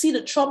 you will see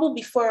the trouble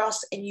before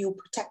us and you will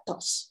protect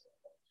us.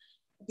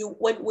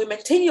 When we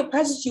maintain your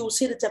presence, you will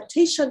see the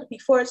temptation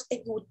before us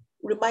and you will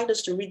remind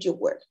us to read your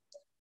word.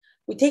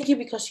 We thank you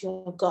because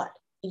you are God.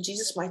 In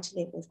Jesus' mighty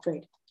name we've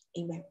prayed.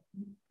 Amen.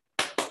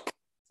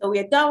 So we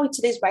are done with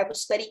today's Bible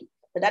study,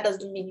 but that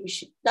doesn't mean you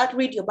should not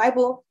read your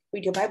Bible.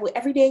 Read your Bible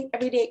every day,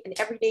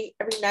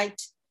 every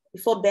night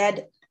before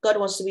bed. God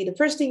wants to be the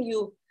first thing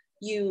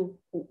you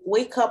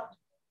wake up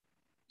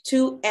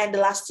to and the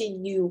last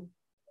thing you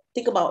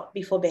think about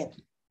before bed.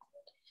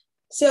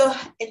 So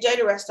enjoy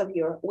the rest of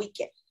your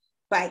weekend.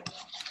 Bye.